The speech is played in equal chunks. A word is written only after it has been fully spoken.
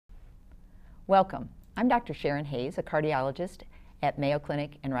Welcome. I'm Dr. Sharonne Hayes, a cardiologist at Mayo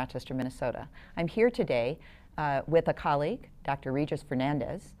Clinic in Rochester, Minnesota. I'm here today with a colleague, Dr. Regis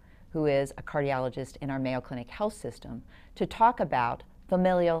Fernandes, who is a cardiologist in our Mayo Clinic health system, to talk about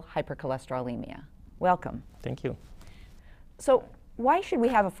familial hypercholesterolemia. Welcome. Thank you. So why should we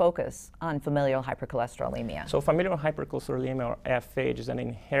have a focus on familial hypercholesterolemia? So familial hypercholesterolemia, or FH, is an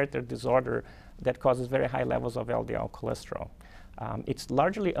inherited disorder that causes very high levels of LDL cholesterol. It's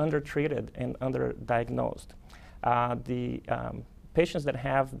largely undertreated and underdiagnosed. The patients that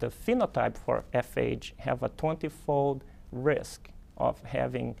have the phenotype for FH have a 20-fold risk of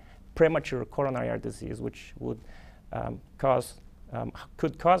having premature coronary artery disease, which would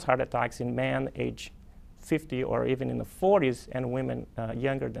could cause heart attacks in men age 50 or even in the 40s, and women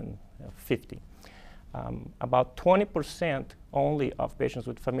younger than 50. About 20% only of patients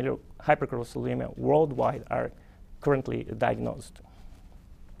with familial hypercholesterolemia worldwide are currently diagnosed.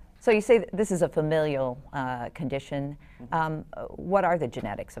 So you say that this is a familial condition. What are the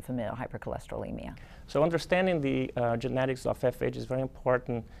genetics of familial hypercholesterolemia? So understanding the genetics of FH is very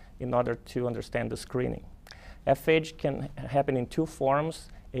important in order to understand the screening. FH can happen in two forms: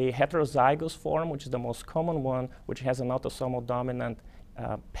 a heterozygous form, which is the most common one, which has an autosomal dominant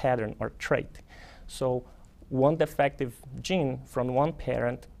pattern or trait. So one defective gene from one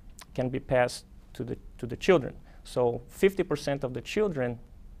parent can be passed to the children. So 50% of the children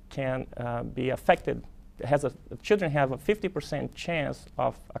can be affected. Children have a 50% chance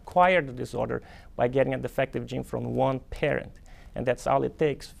of acquiring the disorder by getting a defective gene from one parent. And that's all it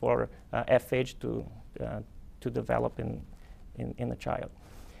takes for FH to develop in a child.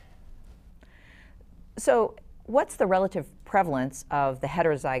 So what's the relative prevalence of the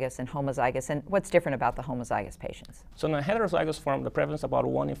heterozygous and homozygous, and what's different about the homozygous patients? So in the heterozygous form, the prevalence is about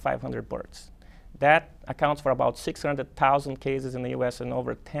 1 in 500 births. That accounts for about 600,000 cases in the US and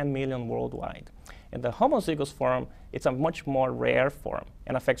over 10 million worldwide. In the homozygous form, it's a much more rare form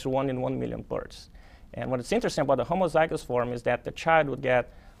and affects 1 in 1 million births. And what is interesting about the homozygous form is that the child would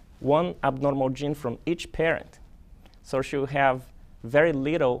get one abnormal gene from each parent. So she'll have very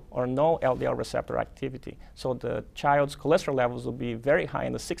little or no LDL receptor activity. So the child's cholesterol levels will be very high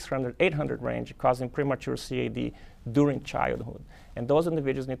in the 600, 800 range, causing premature CAD during childhood. And those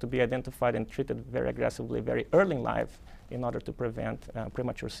individuals need to be identified and treated very aggressively, very early in life, in order to prevent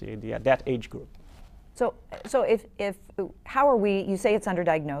premature CAD at that age group. So how are we, you say it's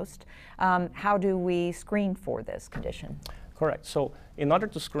underdiagnosed, how do we screen for this condition? Correct. So in order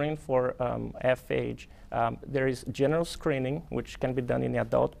to screen for FH, there is general screening, which can be done in the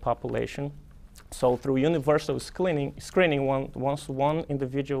adult population. So through universal screening, once one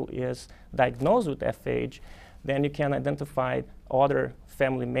individual is diagnosed with FH, then you can identify other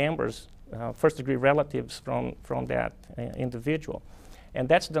family members, first-degree relatives from that individual. And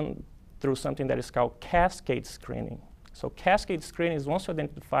that's done through something that is called cascade screening. So cascade screening is once you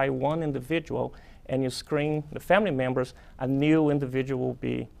identify one individual and you screen the family members, a new individual will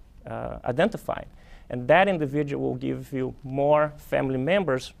be identified. And that individual will give you more family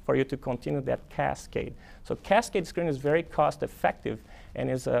members for you to continue that cascade. So cascade screening is very cost effective, and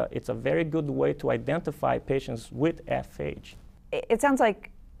it's a very good way to identify patients with FH. It sounds like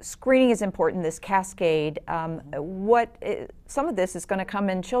screening is important, this cascade. Some of this is going to come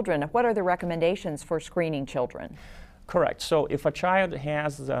in children. What are the recommendations for screening children? Correct. So if a child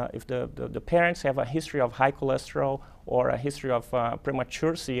has, if the parents have a history of high cholesterol or a history of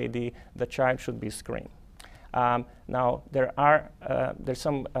premature CAD, the child should be screened. Now, there's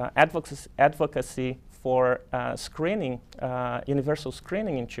some advocacy for screening, universal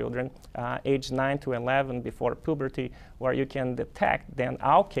screening in children, age 9 to 11 before puberty, where you can detect then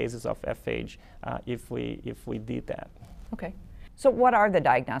all cases of FH if we did that. Okay. So what are the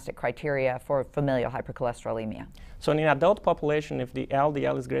diagnostic criteria for familial hypercholesterolemia? So in an adult population, if the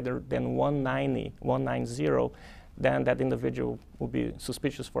LDL is greater than 190, then that individual will be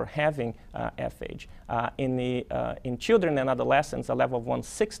suspicious for having FH. In children and adolescents, a level of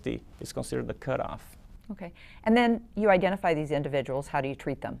 160 is considered the cutoff. Okay. And then you identify these individuals. How do you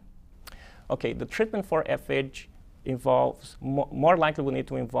treat them? Okay. The treatment for FH involves, more likely we need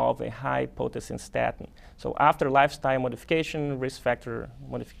to involve a high potency statin. So after lifestyle modification, risk factor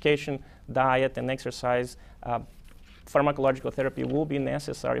modification, diet and exercise, pharmacological therapy will be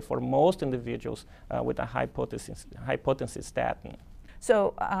necessary for most individuals with a high potency statin.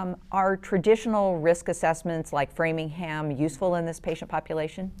 So are traditional risk assessments like Framingham useful in this patient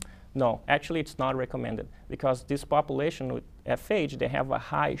population? No, actually it's not recommended, because this population FH, they have a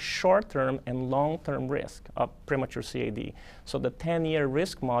high short-term and long-term risk of premature CAD. So the 10-year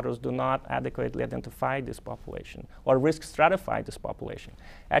risk models do not adequately identify this population or risk stratify this population.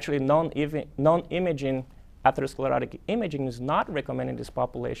 Actually, non-imaging atherosclerotic imaging is not recommended in this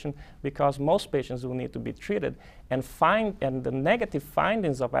population because most patients will need to be treated, and the negative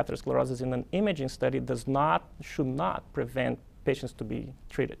findings of atherosclerosis in an imaging study should not prevent patients to be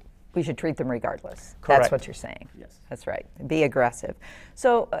treated. We should treat them regardless. Correct. That's what you're saying. Yes. That's right. Be aggressive.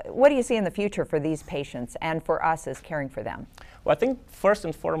 So what do you see in the future for these patients and for us as caring for them? Well, I think first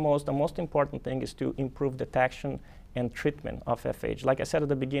and foremost, the most important thing is to improve detection and treatment of FH. Like I said at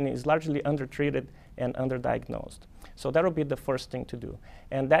the beginning, it's largely undertreated and underdiagnosed. So that will be the first thing to do.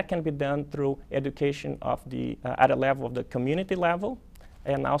 And that can be done through education of at a level of the community level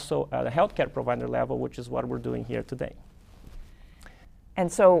and also at a healthcare provider level, which is what we're doing here today.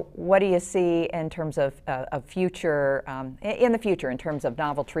 And so what do you see in terms of future, in the future, in terms of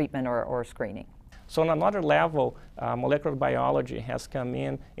novel treatment or screening? So on another level, molecular biology has come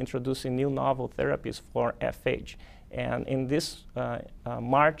in introducing new novel therapies for FH. And in this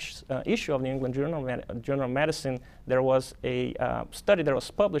March issue of the England Journal of Medicine, there was a study that was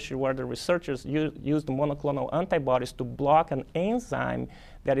published where the researchers used monoclonal antibodies to block an enzyme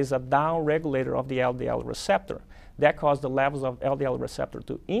that is a down-regulator of the LDL receptor. That caused the levels of LDL receptor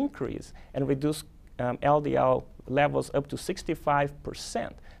to increase and reduce LDL levels up to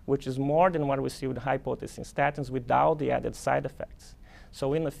 65%, which is more than what we see with high-potency statins without the added side effects.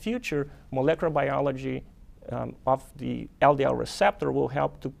 So in the future, molecular biology of the LDL receptor will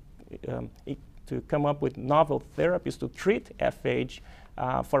help to come up with novel therapies to treat FH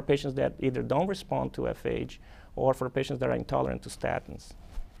for patients that either don't respond to FH or for patients that are intolerant to statins.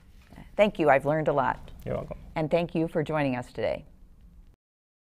 Thank you. I've learned a lot. You're welcome. And thank you for joining us today.